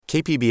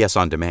KPBS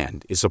On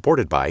Demand is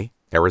supported by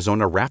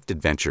Arizona Raft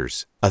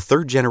Adventures, a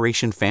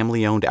third-generation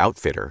family-owned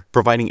outfitter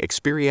providing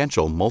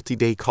experiential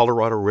multi-day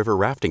Colorado River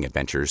rafting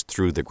adventures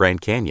through the Grand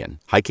Canyon,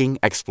 hiking,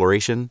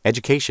 exploration,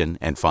 education,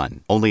 and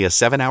fun. Only a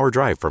 7-hour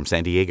drive from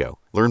San Diego.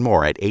 Learn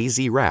more at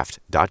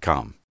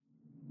azraft.com.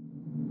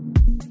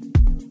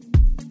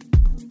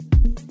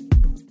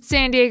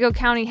 San Diego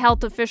County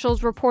health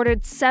officials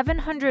reported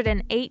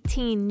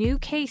 718 new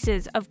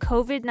cases of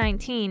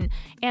COVID-19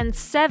 and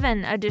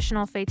 7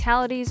 additional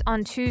fatalities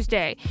on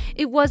Tuesday.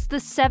 It was the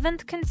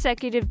 7th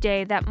consecutive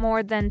day that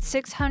more than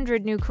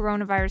 600 new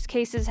coronavirus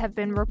cases have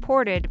been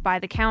reported by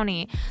the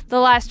county. The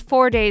last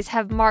 4 days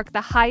have marked the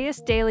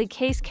highest daily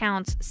case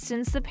counts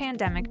since the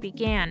pandemic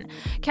began.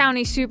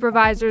 County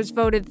supervisors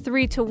voted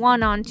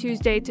 3-1 on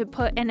Tuesday to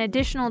put an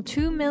additional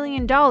 $2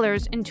 million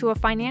into a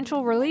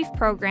financial relief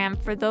program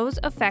for those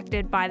affected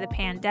by the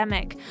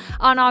pandemic.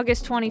 On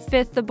August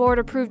 25th, the board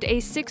approved a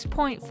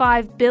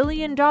 $6.5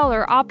 billion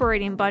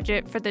operating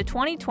budget for the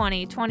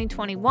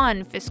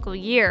 2020-2021 fiscal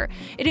year.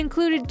 It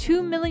included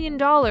 $2 million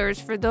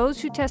for those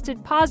who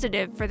tested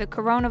positive for the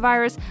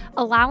coronavirus,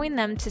 allowing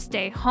them to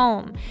stay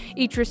home.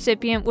 Each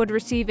recipient would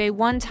receive a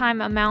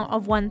one-time amount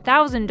of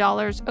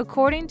 $1,000,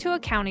 according to a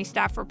county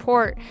staff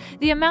report.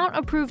 The amount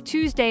approved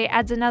Tuesday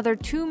adds another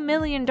 $2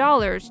 million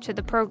to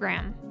the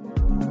program.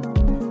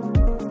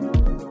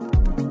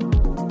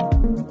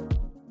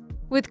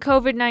 With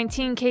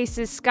COVID-19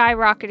 cases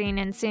skyrocketing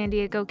in San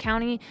Diego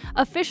County,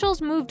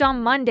 officials moved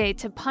on Monday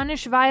to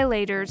punish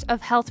violators of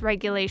health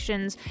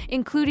regulations,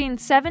 including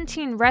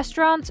 17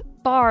 restaurants,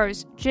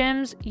 bars,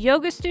 gyms,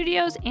 yoga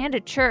studios, and a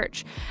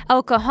church.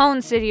 El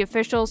Cajon city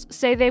officials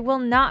say they will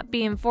not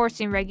be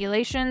enforcing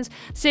regulations.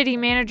 City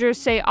managers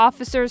say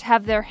officers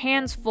have their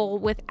hands full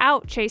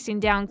without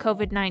chasing down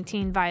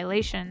COVID-19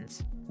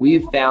 violations.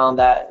 We've found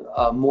that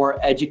a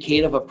more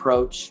educative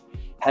approach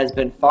has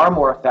been far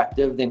more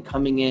effective than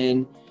coming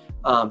in,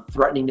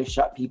 threatening to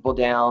shut people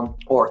down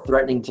or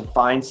threatening to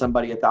fine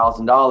somebody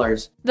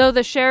 $1,000. Though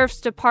the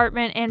Sheriff's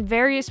Department and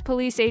various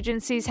police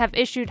agencies have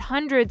issued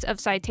hundreds of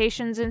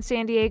citations in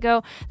San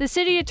Diego, the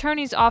city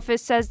attorney's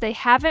office says they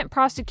haven't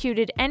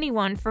prosecuted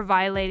anyone for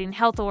violating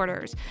health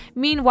orders.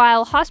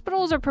 Meanwhile,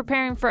 hospitals are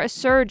preparing for a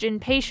surge in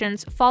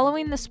patients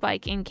following the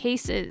spike in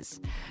cases.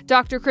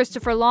 Dr.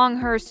 Christopher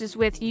Longhurst is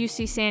with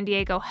UC San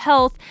Diego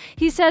Health.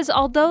 He says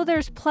although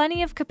there's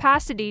plenty of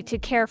capacity to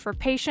care for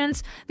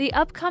patients, the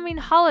upcoming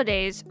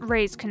holidays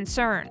raise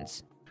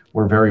concerns.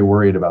 We're very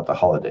worried about the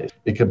holidays.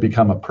 It could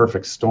become a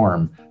perfect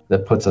storm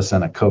that puts us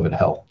in a COVID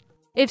hell.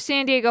 If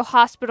San Diego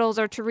hospitals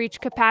are to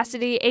reach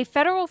capacity, a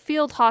federal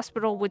field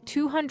hospital with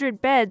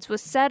 200 beds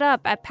was set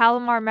up at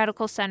Palomar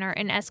Medical Center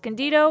in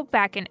Escondido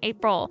back in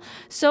April.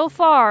 So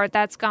far,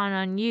 that's gone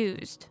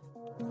unused.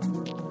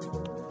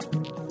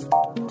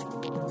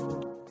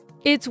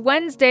 It's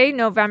Wednesday,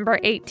 November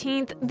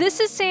 18th. This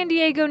is San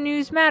Diego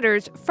News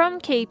Matters from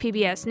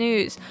KPBS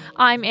News.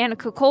 I'm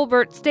Annika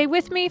Colbert. Stay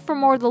with me for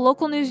more of the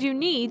local news you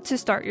need to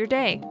start your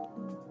day.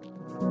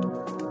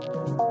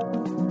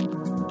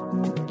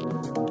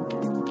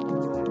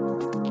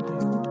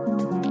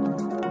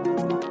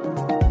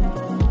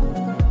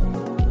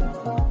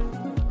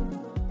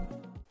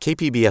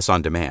 KPBS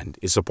On Demand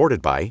is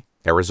supported by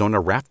Arizona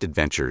Raft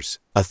Adventures,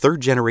 a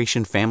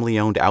third-generation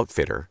family-owned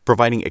outfitter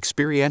providing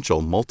experiential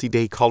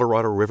multi-day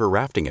Colorado River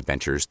rafting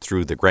adventures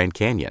through the Grand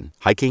Canyon,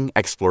 hiking,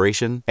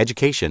 exploration,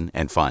 education,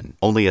 and fun.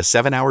 Only a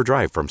 7-hour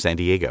drive from San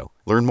Diego.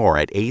 Learn more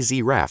at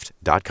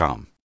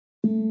azraft.com.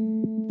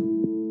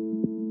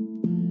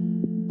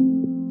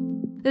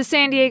 The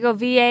San Diego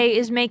VA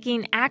is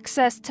making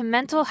access to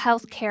mental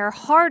health care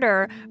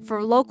harder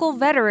for local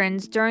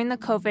veterans during the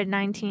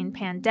COVID-19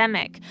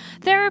 pandemic.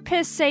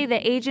 Therapists say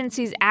the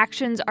agency's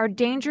actions are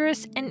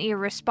dangerous and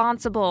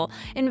irresponsible.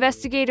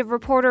 Investigative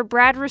reporter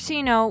Brad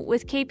Racino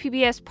with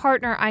KPBS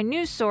partner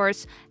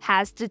iNewsSource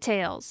has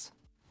details.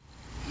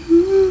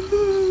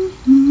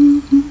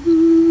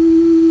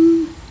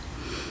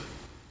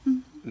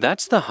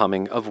 That's the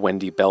humming of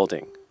Wendy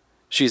Belding.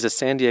 She's a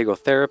San Diego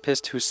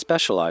therapist who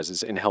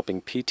specializes in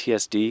helping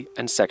PTSD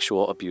and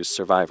sexual abuse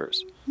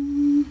survivors.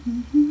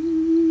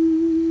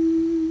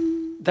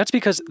 That's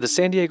because the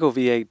San Diego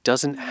VA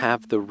doesn't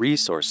have the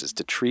resources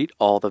to treat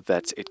all the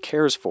vets it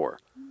cares for.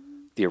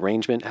 The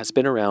arrangement has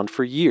been around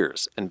for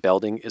years, and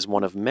Belding is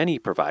one of many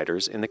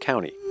providers in the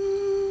county.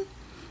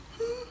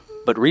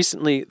 But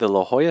recently, the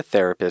La Jolla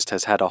therapist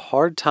has had a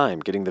hard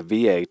time getting the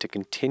VA to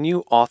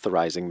continue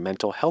authorizing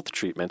mental health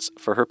treatments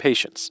for her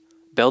patients.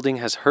 Belding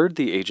has heard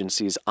the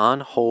agency's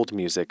on-hold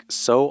music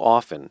so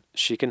often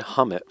she can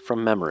hum it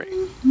from memory.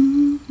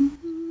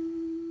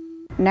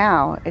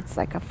 Now it's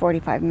like a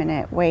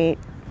 45-minute wait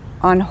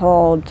on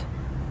hold,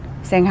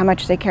 saying how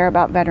much they care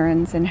about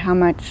veterans and how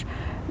much,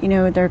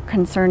 their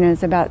concern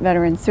is about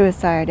veteran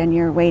suicide, and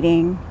you're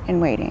waiting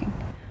and waiting.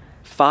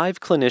 5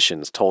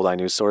 clinicians told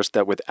iNewsSource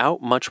that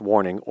without much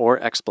warning or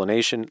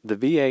explanation, the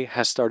VA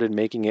has started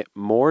making it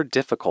more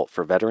difficult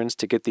for veterans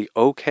to get the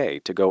okay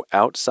to go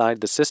outside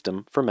the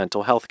system for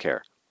mental health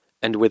care.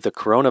 And with the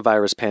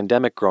coronavirus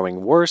pandemic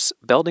growing worse,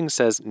 Belding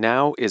says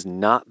now is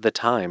not the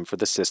time for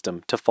the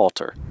system to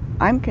falter.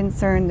 I'm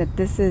concerned that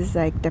this is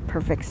like the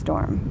perfect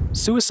storm.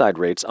 Suicide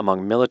rates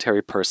among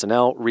military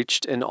personnel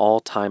reached an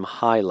all-time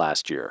high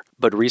last year,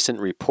 but recent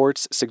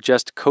reports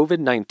suggest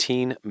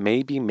COVID-19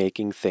 may be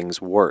making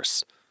things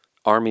worse.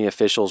 Army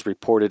officials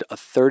reported a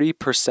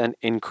 30%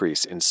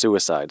 increase in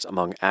suicides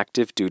among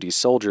active duty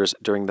soldiers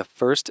during the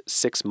first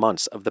 6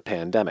 months of the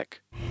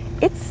pandemic.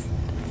 It's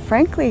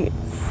frankly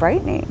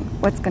frightening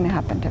what's going to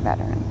happen to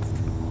veterans.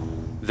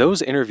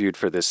 Those interviewed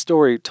for this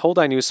story told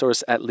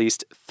iNewsSource at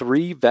least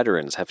 3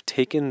 veterans have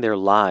taken their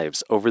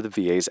lives over the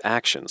VA's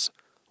actions.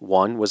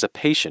 One was a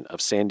patient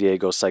of San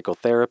Diego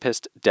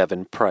psychotherapist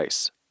Devin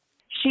Price.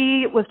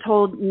 She was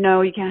told,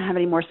 no, you can't have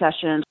any more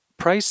sessions.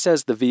 Price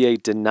says the VA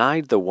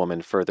denied the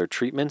woman further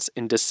treatments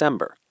in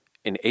December.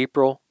 In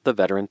April, the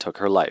veteran took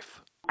her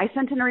life. I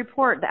sent in a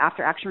report, the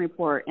after-action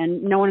report,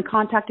 and no one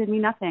contacted me,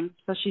 nothing.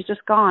 So she's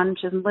just gone.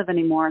 She doesn't live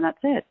anymore, and that's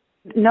it.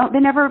 No, they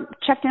never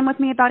checked in with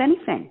me about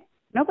anything.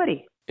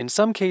 Nobody. In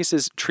some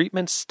cases,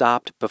 treatments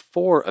stopped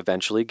before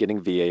eventually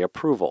getting VA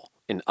approval.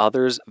 In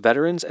others,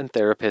 veterans and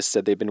therapists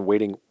said they've been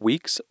waiting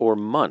weeks or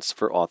months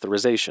for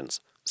authorizations.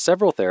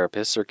 Several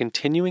therapists are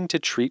continuing to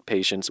treat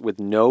patients with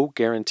no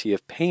guarantee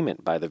of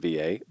payment by the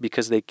VA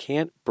because they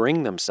can't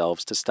bring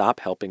themselves to stop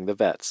helping the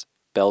vets.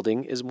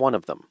 Belding is one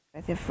of them.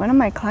 If one of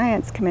my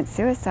clients commits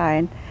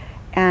suicide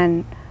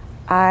and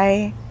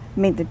I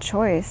made the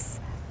choice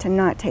to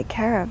not take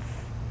care of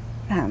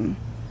them,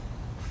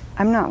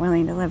 I'm not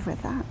willing to live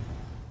with that.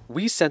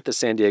 We sent the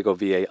San Diego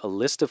VA a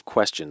list of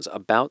questions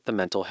about the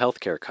mental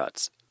health care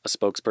cuts. A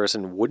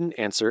spokesperson wouldn't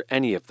answer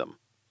any of them.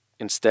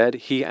 Instead,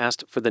 he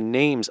asked for the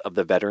names of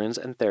the veterans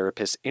and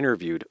therapists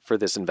interviewed for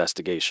this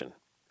investigation.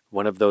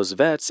 One of those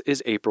vets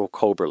is April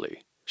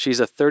Koberly. She's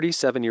a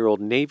 37-year-old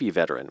Navy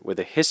veteran with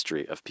a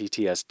history of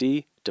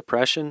PTSD,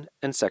 depression,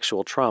 and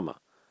sexual trauma.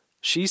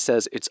 She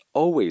says it's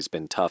always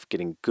been tough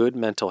getting good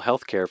mental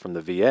health care from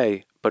the VA,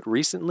 but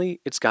recently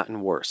it's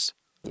gotten worse.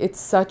 It's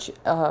such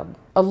a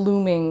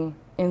looming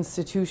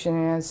institution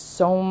and has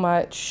so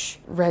much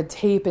red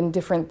tape and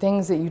different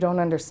things that you don't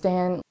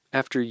understand.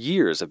 After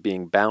years of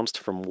being bounced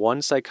from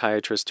one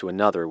psychiatrist to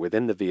another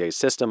within the VA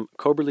system,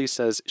 Koberly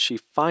says she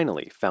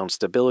finally found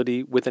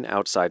stability with an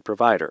outside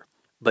provider.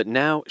 But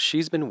now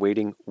she's been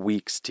waiting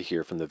weeks to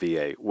hear from the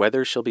VA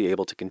whether she'll be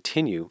able to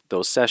continue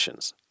those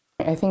sessions.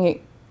 I think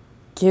it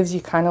gives you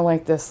kind of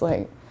like this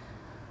like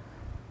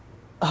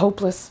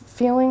hopeless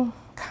feeling,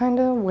 kind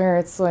of, where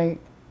it's like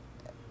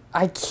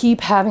I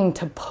keep having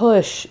to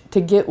push to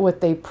get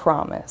what they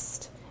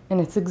promised, and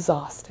it's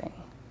exhausting.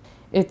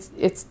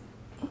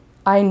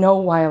 I know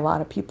why a lot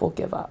of people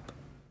give up.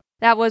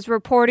 That was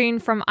reporting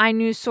from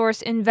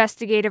iNewsSource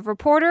investigative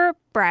reporter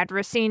Brad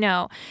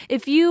Racino.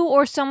 If you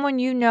or someone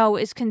you know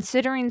is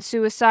considering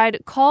suicide,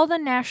 call the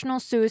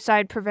National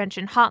Suicide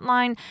Prevention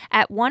Hotline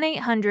at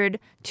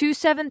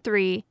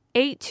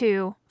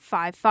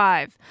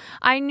 1-800-273-8255.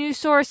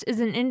 iNewsSource is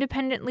an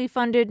independently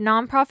funded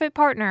nonprofit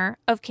partner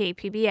of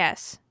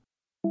KPBS.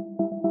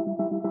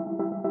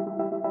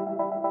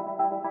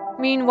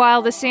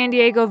 Meanwhile, the San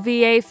Diego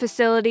VA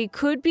facility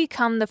could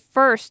become the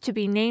first to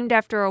be named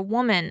after a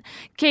woman.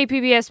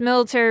 KPBS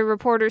military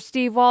reporter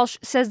Steve Walsh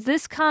says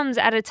this comes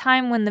at a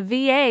time when the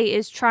VA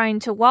is trying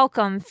to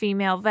welcome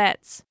female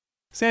vets.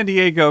 San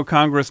Diego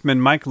Congressman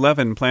Mike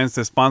Levin plans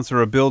to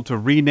sponsor a bill to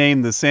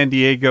rename the San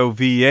Diego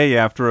VA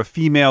after a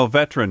female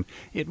veteran.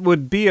 It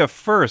would be a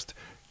first.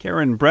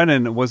 Karen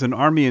Brennan was an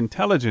Army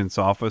intelligence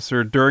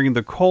officer during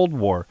the Cold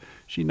War.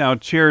 She now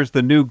chairs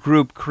the new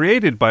group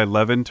created by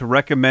Levin to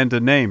recommend a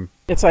name.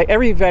 It's like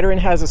every veteran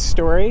has a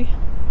story.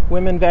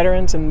 Women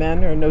veterans and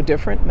men are no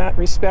different in that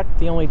respect.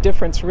 The only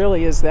difference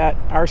really is that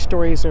our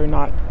stories are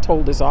not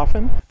told as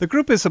often. The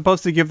group is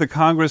supposed to give the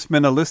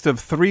congressman a list of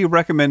 3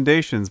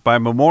 recommendations by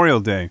Memorial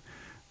Day.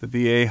 The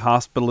VA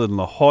hospital in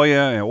La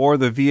Jolla or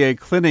the VA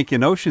clinic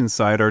in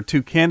Oceanside are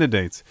 2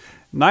 candidates.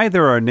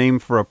 Neither are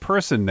named for a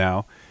person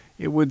now.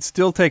 It would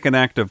still take an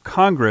act of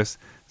Congress.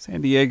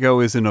 San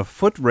Diego is in a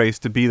foot race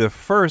to be the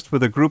first,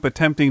 with a group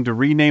attempting to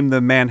rename the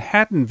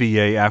Manhattan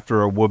VA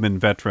after a woman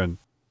veteran.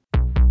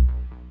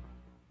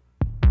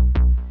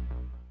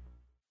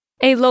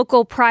 A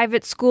local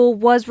private school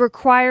was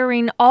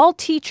requiring all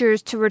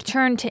teachers to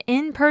return to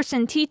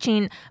in-person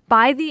teaching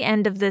by the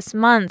end of this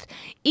month,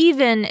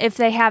 even if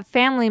they have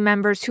family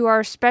members who are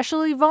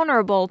especially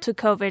vulnerable to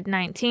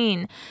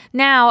COVID-19.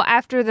 Now,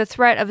 after the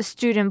threat of a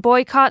student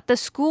boycott, the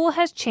school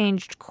has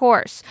changed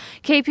course.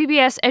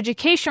 KPBS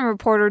education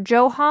reporter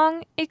Joe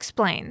Hong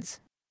explains.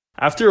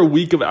 After a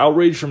week of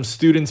outrage from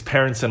students,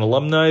 parents, and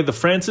alumni, the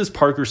Francis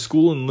Parker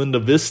School in Linda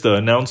Vista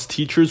announced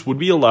teachers would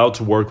be allowed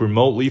to work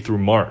remotely through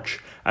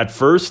March. At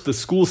first, the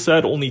school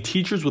said only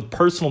teachers with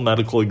personal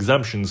medical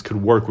exemptions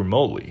could work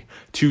remotely.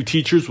 2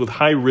 teachers with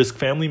high-risk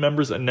family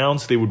members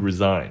announced they would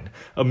resign.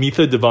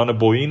 Amitha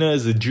Devanaboyina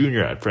is a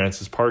junior at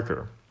Francis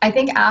Parker. I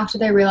think after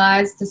they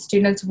realized the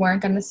students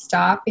weren't going to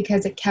stop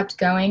because it kept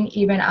going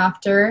even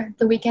after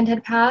the weekend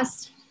had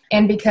passed,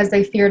 And because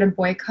they feared a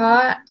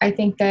boycott, I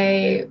think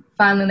they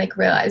finally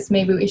realized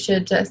maybe we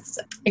should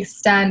just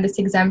extend this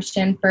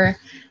exemption for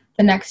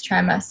the next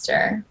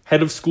trimester.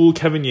 Head of school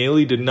Kevin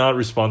Yaley did not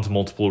respond to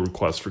multiple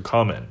requests for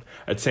comment.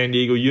 At San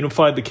Diego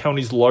Unified, the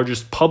county's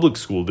largest public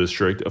school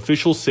district,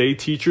 officials say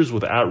teachers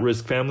with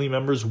at-risk family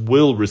members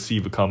will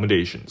receive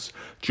accommodations.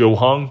 Joe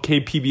Hong,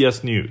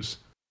 KPBS News.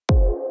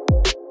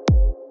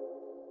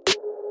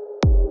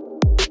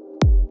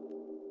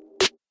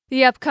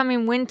 The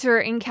upcoming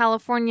winter in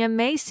California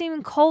may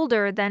seem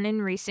colder than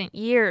in recent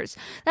years.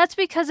 That's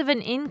because of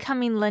an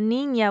incoming La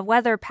Niña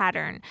weather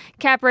pattern.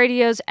 Cap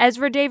Radio's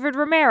Ezra David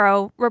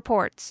Romero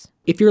reports.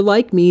 If you're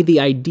like me, the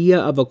idea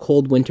of a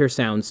cold winter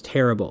sounds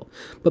terrible.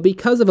 But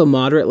because of a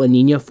moderate La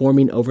Niña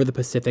forming over the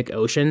Pacific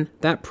Ocean,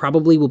 that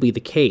probably will be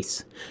the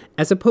case.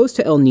 As opposed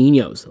to El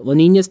Niños, La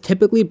Niñas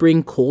typically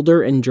bring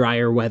colder and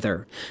drier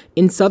weather.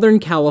 In Southern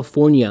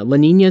California, La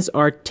Niñas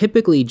are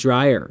typically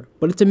drier,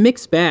 but it's a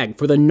mixed bag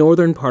for the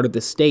northern part of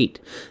the state.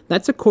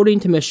 That's according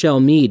to Michelle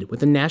Mead with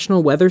the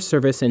National Weather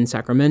Service in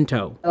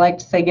Sacramento. I like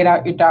to say get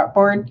out your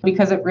dartboard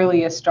because it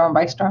really is storm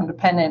by storm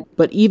dependent.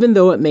 But even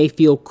though it may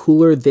feel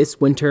cooler this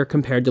winter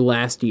compared to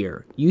last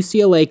year,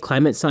 UCLA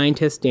climate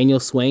scientist Daniel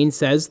Swain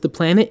says the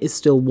planet is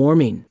still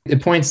warming.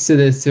 It points to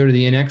this sort of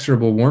the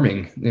inexorable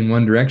warming in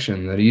one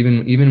direction, that even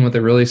with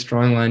a really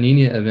strong La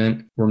Niña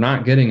event, we're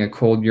not getting a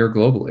cold year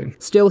globally.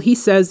 Still, he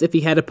says if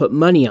he had to put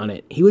money on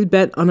it, he would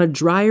bet on a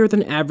drier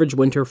than average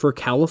winter for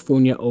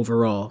California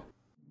overall.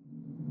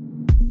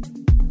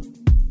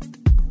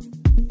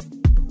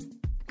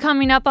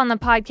 Coming up on the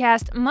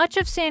podcast, much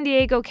of San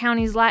Diego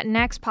County's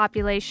Latinx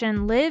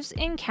population lives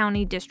in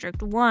County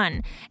District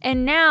 1,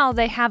 and now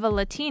they have a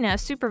Latina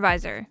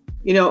supervisor.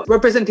 You know,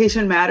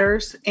 representation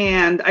matters,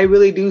 and I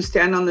really do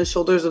stand on the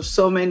shoulders of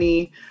so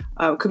many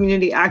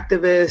community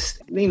activists,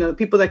 you know,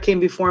 people that came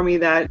before me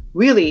that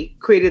really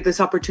created this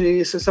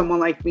opportunity for someone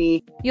like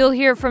me. You'll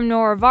hear from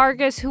Nora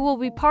Vargas, who will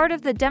be part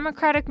of the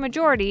Democratic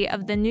majority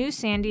of the new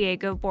San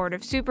Diego Board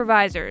of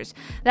Supervisors.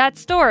 That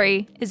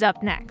story is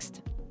up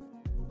next.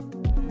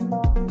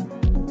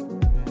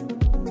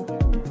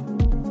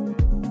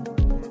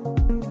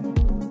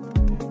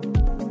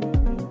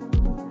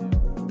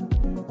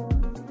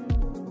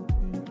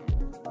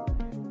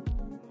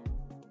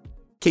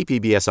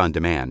 KPBS On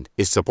Demand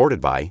is supported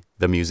by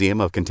the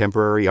Museum of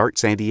Contemporary Art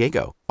San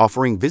Diego,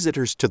 offering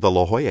visitors to the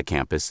La Jolla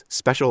campus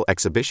special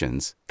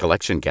exhibitions,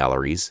 collection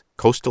galleries,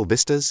 coastal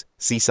vistas,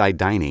 seaside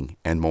dining,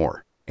 and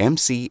more.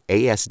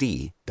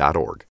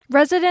 MCASD.org.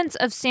 Residents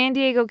of San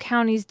Diego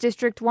County's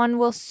District 1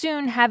 will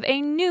soon have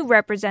a new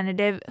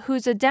representative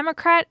who's a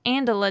Democrat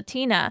and a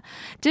Latina.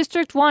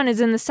 District 1 is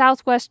in the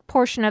southwest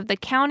portion of the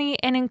county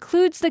and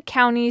includes the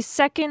county's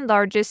second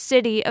largest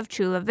city of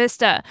Chula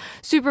Vista.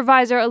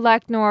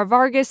 Supervisor-elect Nora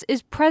Vargas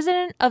is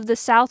president of the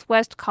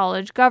Southwest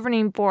College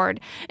Governing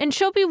Board, and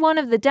she'll be one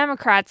of the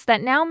Democrats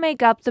that now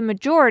make up the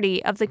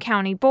majority of the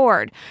county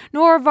board.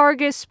 Nora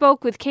Vargas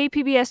spoke with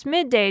KPBS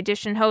Midday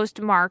Edition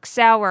host Mark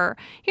Sauer.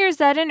 Here's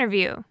that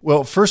interview.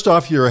 Well, first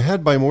off, you're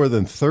ahead by more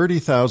than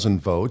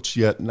 30,000 votes,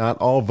 yet not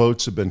all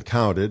votes have been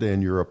counted,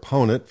 and your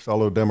opponent,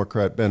 fellow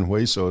Democrat Ben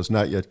Hueso, has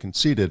not yet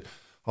conceded,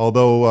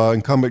 although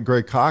incumbent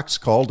Greg Cox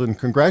called and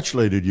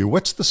congratulated you.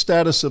 What's the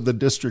status of the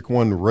District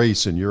 1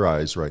 race in your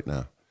eyes right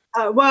now?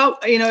 Well,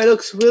 you know, it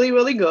looks really,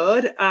 really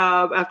good.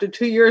 After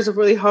 2 years of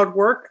really hard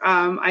work,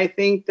 I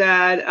think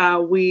that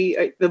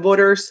the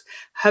voters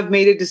have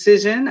made a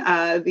decision.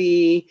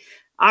 The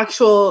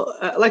actual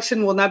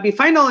election will not be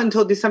final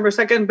until December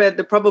 2nd, but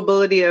the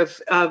probability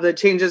of the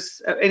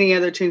changes, any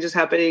other changes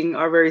happening,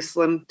 are very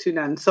slim to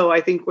none. So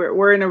I think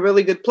we're in a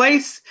really good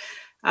place,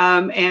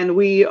 and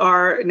we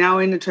are now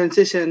in the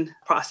transition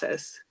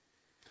process.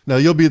 Now,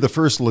 you'll be the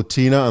first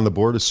Latina on the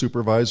Board of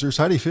Supervisors.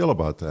 How do you feel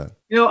about that?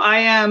 You know, I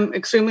am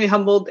extremely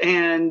humbled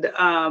and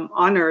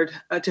honored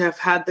to have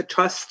had the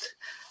trust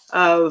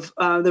of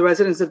the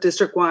residents of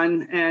District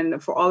 1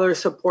 and for all their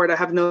support. I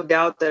have no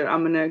doubt that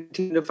I'm going to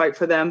continue to fight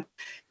for them.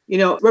 You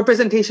know,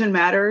 representation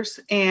matters,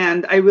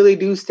 and I really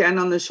do stand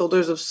on the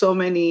shoulders of so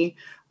many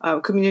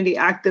community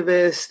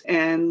activists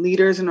and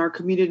leaders in our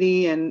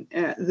community, and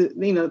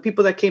the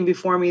people that came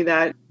before me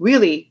that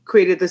really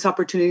created this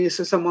opportunity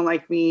so someone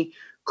like me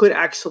could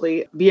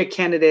actually be a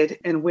candidate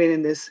and win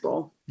in this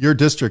role. Your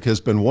district has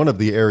been one of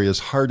the areas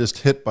hardest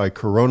hit by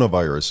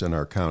coronavirus in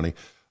our county.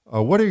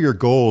 What are your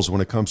goals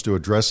when it comes to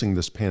addressing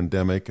this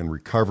pandemic and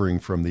recovering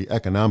from the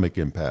economic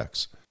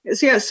impacts?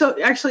 So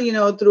actually, you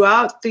know,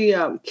 throughout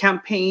the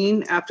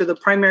campaign after the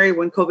primary,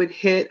 when COVID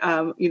hit,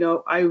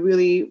 I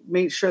really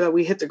made sure that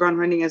we hit the ground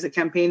running as a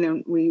campaign,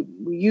 and we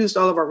used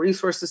all of our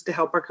resources to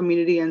help our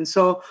community. And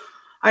so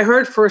I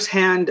heard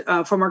firsthand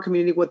from our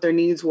community what their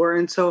needs were.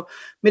 And so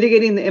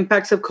mitigating the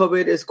impacts of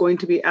COVID is going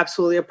to be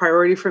absolutely a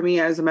priority for me.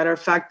 As a matter of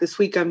fact, this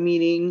week I'm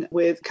meeting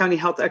with county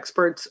health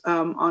experts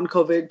on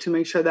COVID to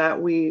make sure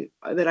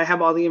that I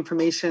have all the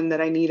information that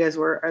I need as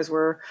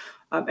we're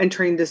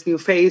entering this new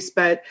phase.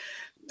 But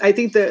I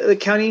think the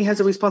county has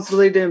a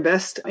responsibility to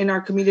invest in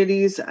our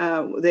communities.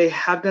 They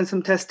have done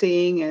some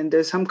testing and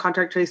there's some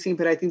contact tracing,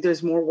 but I think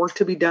there's more work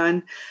to be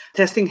done.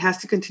 Testing has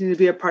to continue to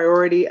be a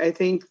priority. I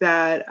think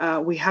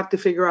that we have to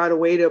figure out a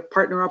way to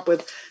partner up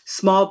with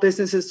small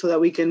businesses so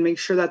that we can make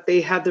sure that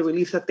they have the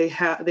relief that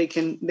they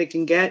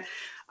can get.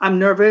 I'm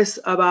nervous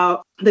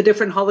about the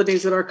different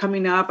holidays that are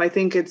coming up. I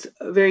think it's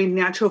very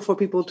natural for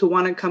people to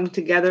want to come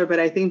together, but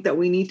I think that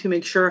we need to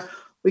make sure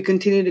we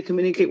continue to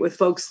communicate with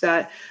folks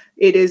that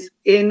it is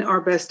in our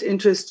best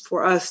interest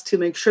for us to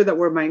make sure that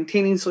we're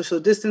maintaining social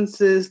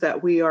distances,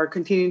 that we are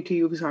continuing to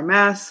use our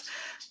masks,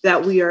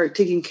 that we are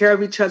taking care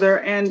of each other.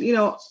 And,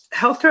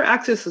 healthcare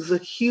access is a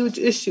huge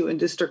issue in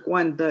District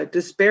 1. The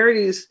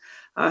disparities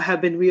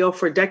have been real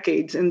for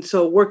decades. And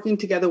so working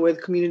together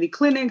with community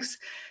clinics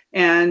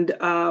and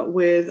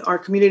with our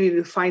community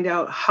to find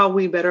out how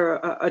we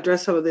better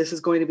address some of this is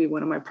going to be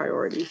one of my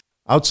priorities.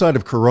 Outside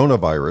of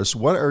coronavirus,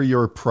 what are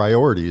your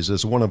priorities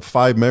as one of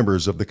 5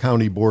 members of the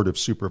County Board of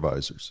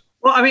Supervisors?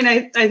 Well,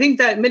 I think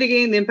that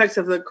mitigating the impacts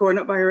of the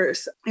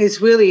coronavirus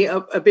is really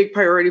a big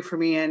priority for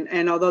me.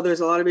 And although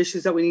there's a lot of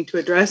issues that we need to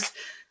address,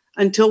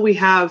 until we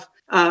have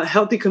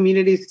healthy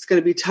communities, it's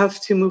going to be tough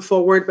to move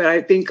forward. But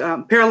I think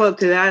parallel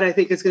to that, I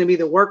think it's going to be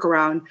the work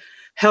around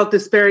health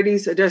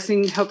disparities,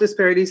 addressing health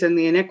disparities and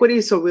the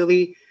inequities. So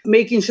really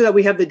making sure that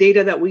we have the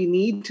data that we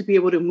need to be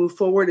able to move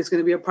forward is going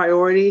to be a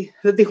priority.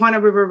 The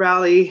Tijuana River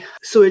Valley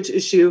sewage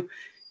issue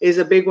is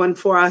a big one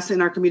for us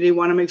in our community. We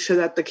want to make sure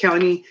that the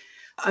county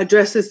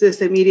addresses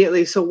this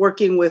immediately. So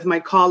working with my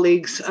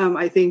colleagues,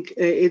 I think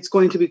it's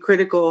going to be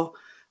critical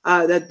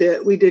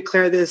that we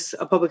declare this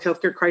a public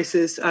health care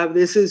crisis.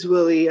 This is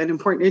really an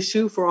important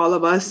issue for all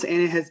of us,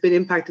 and it has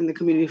been impacting the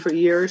community for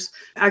years.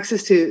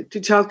 Access to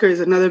childcare is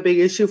another big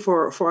issue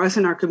for us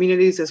in our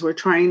communities as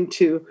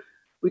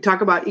we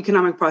talk about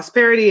economic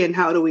prosperity and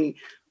how do we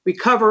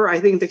recover. I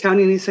think the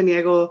county of San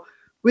Diego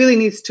really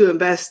needs to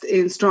invest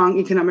in strong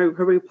economic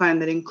recovery plan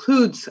that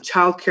includes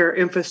childcare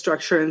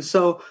infrastructure. And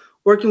so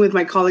working with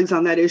my colleagues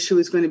on that issue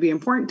is going to be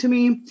important to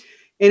me.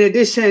 In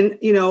addition,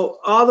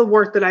 all the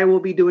work that I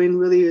will be doing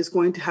really is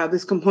going to have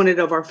this component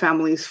of our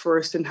families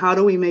first. And how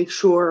do we make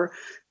sure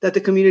that the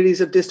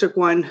communities of District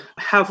 1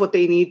 have what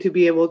they need to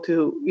be able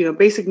to,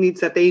 basic needs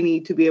that they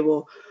need to be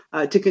able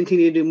to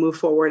continue to move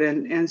forward.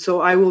 And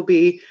so I will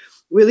be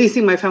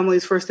releasing my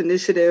Families First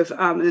initiative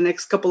in the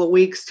next couple of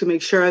weeks to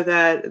make sure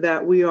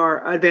that we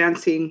are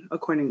advancing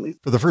accordingly.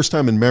 For the first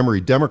time in memory,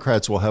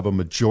 Democrats will have a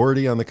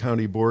majority on the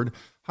county board.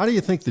 How do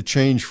you think the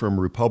change from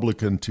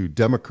Republican to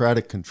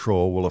Democratic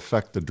control will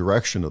affect the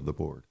direction of the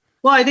board?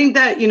 Well, I think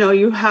that,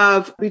 you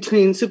have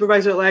between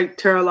Supervisor-elect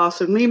Tara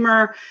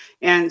Lawson-Remer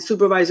and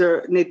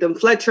Supervisor Nathan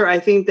Fletcher, I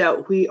think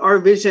that our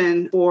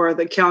vision for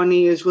the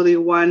county is really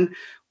one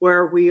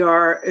where we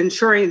are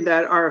ensuring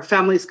that our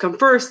families come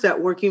first,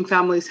 that working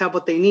families have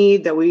what they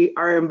need, that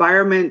our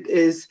environment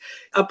is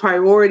a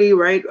priority,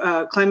 right?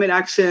 Climate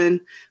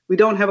action. We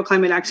don't have a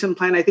climate action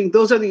plan. I think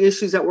those are the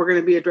issues that we're going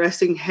to be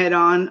addressing head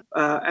on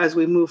as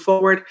we move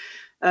forward.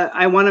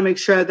 I want to make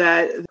sure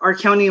that our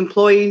county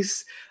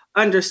employees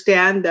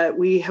understand that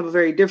we have a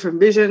very different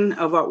vision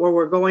of where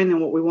we're going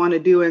and what we want to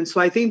do. And so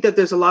I think that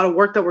there's a lot of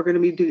work that we're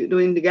going to be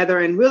doing together.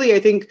 And really, I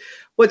think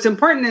what's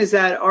important is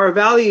that our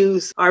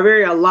values are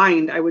very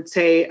aligned, I would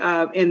say,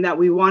 in that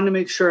we want to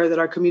make sure that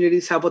our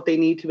communities have what they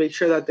need to make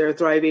sure that they're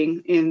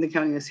thriving in the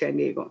county of San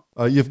Diego.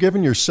 You've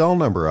given your cell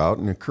number out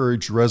and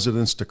encouraged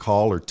residents to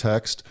call or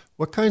text.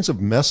 What kinds of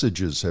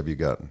messages have you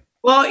gotten?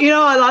 Well,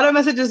 a lot of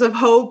messages of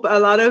hope, a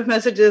lot of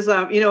messages,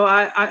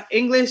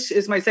 English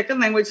is my second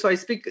language, so I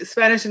speak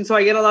Spanish. And so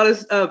I get a lot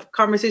of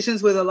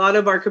conversations with a lot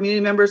of our community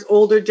members,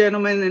 older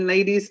gentlemen and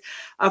ladies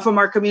from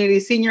our community,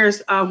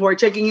 seniors who are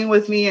checking in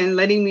with me and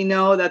letting me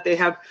know that they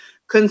have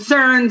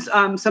concerns,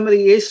 some of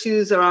the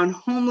issues around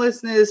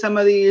homelessness, some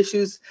of the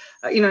issues,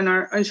 in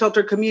our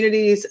unsheltered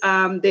communities.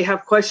 They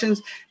have questions.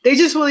 They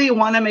just really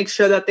want to make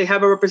sure that they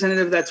have a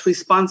representative that's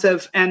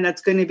responsive and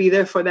that's going to be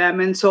there for them.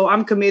 And so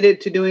I'm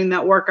committed to doing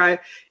that work.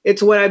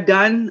 It's what I've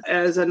done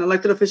as an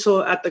elected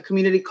official at the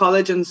community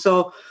college. And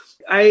so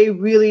I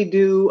really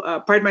do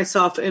pride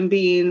myself in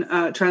being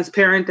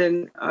transparent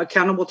and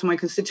accountable to my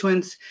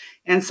constituents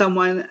and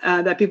someone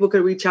that people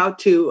could reach out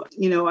to.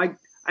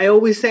 I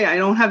always say I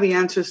don't have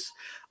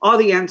all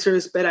the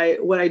answers,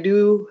 but what I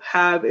do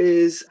have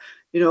is,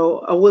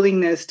 a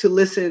willingness to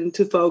listen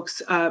to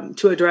folks,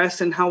 to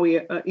address and how we,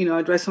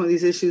 address some of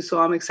these issues.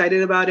 So I'm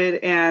excited about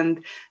it.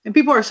 And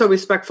people are so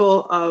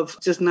respectful of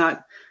just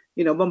not,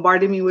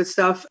 bombarding me with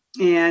stuff.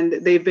 And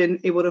they've been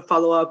able to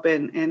follow up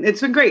and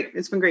it's been great.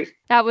 It's been great.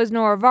 That was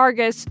Nora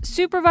Vargas,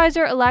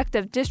 Supervisor-elect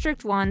of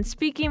District 1,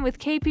 speaking with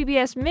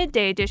KPBS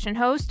Midday Edition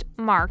host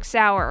Mark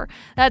Sauer.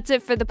 That's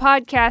it for the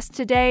podcast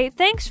today.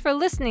 Thanks for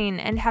listening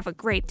and have a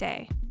great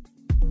day.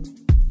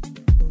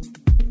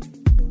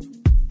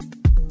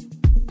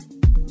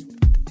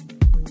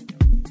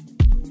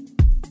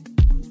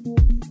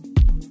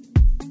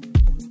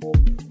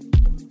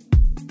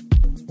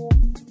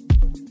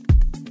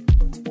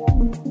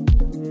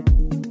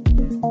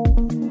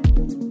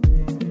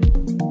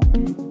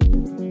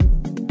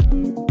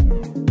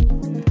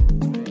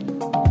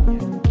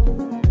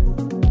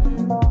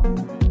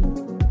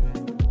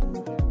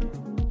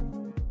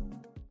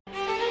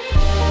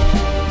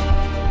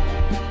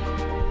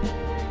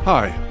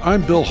 Hi,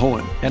 I'm Bill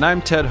Hohen. And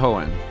I'm Ted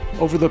Hohen.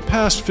 Over the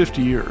past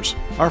 50 years,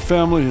 our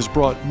family has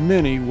brought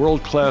many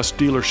world-class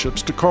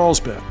dealerships to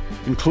Carlsbad,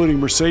 including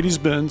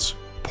Mercedes-Benz,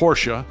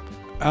 Porsche,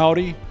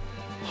 Audi,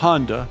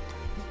 Honda,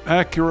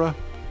 Acura,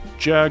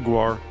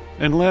 Jaguar,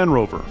 and Land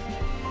Rover.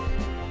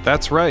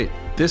 That's right.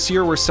 This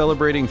year we're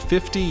celebrating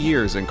 50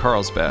 years in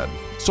Carlsbad.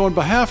 So on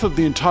behalf of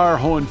the entire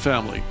Hohen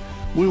family,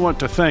 we want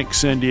to thank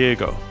San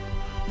Diego.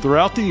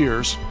 Throughout the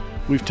years,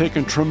 we've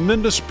taken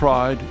tremendous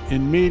pride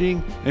in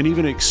meeting and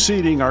even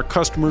exceeding our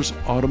customers'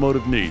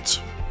 automotive needs.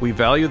 We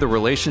value the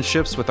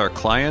relationships with our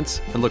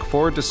clients and look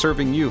forward to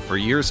serving you for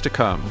years to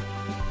come.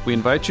 We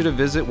invite you to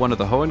visit one of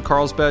the Hohen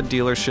Carlsbad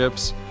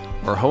dealerships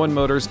or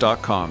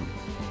hohenmotors.com.